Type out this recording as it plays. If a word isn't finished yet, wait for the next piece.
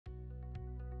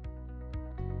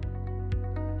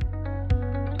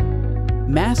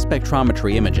Mass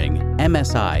spectrometry imaging,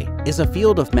 MSI, is a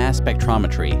field of mass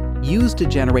spectrometry used to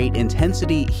generate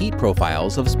intensity heat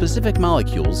profiles of specific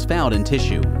molecules found in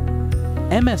tissue.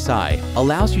 MSI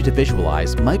allows you to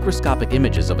visualize microscopic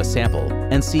images of a sample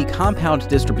and see compound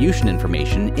distribution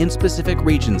information in specific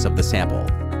regions of the sample.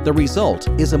 The result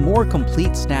is a more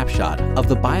complete snapshot of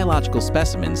the biological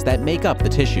specimens that make up the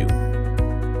tissue.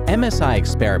 MSI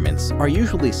experiments are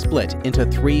usually split into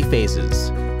 3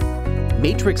 phases: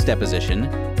 matrix deposition,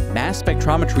 mass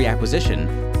spectrometry acquisition,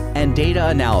 and data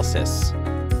analysis.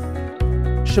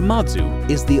 Shimadzu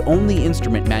is the only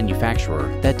instrument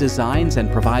manufacturer that designs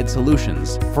and provides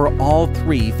solutions for all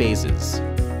 3 phases.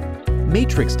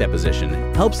 Matrix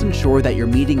deposition helps ensure that you're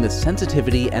meeting the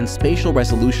sensitivity and spatial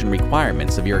resolution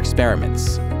requirements of your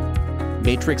experiments.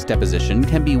 Matrix deposition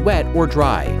can be wet or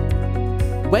dry.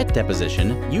 Wet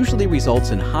deposition usually results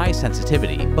in high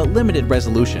sensitivity but limited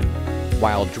resolution,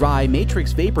 while dry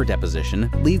matrix vapor deposition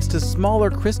leads to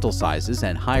smaller crystal sizes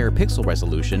and higher pixel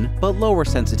resolution but lower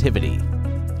sensitivity.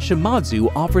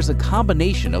 Shimadzu offers a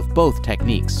combination of both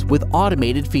techniques with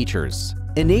automated features,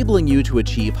 enabling you to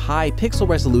achieve high pixel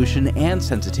resolution and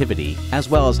sensitivity, as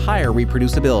well as higher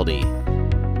reproducibility.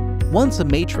 Once a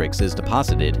matrix is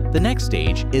deposited, the next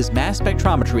stage is mass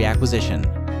spectrometry acquisition.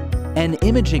 An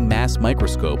imaging mass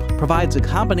microscope provides a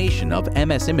combination of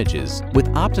MS images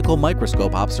with optical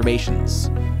microscope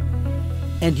observations.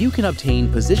 And you can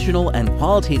obtain positional and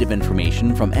qualitative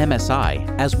information from MSI,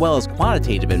 as well as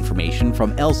quantitative information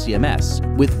from LC-MS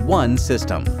with one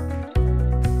system.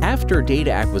 After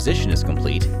data acquisition is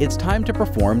complete, it's time to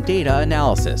perform data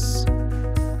analysis.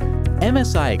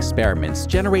 MSI experiments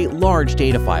generate large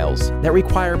data files that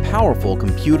require powerful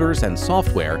computers and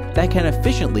software that can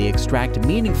efficiently extract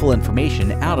meaningful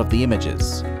information out of the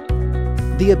images.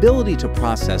 The ability to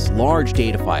process large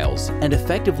data files and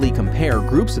effectively compare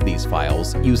groups of these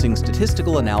files using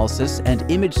statistical analysis and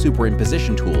image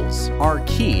superimposition tools are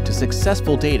key to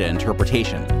successful data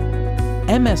interpretation.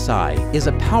 MSI is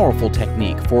a powerful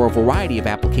technique for a variety of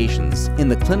applications in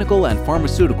the clinical and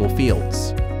pharmaceutical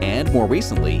fields, and more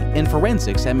recently in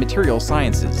forensics and material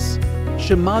sciences.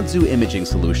 Shimadzu imaging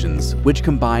solutions, which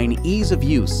combine ease of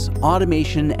use,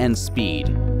 automation, and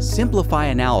speed, simplify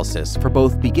analysis for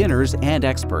both beginners and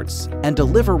experts, and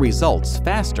deliver results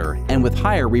faster and with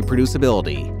higher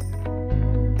reproducibility.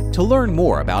 To learn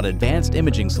more about advanced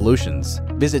imaging solutions,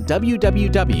 visit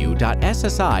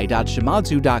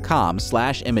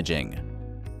www.ssi.shimadzu.com/imaging.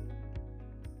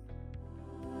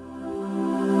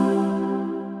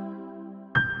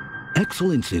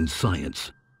 Excellence in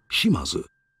science. Shimadzu.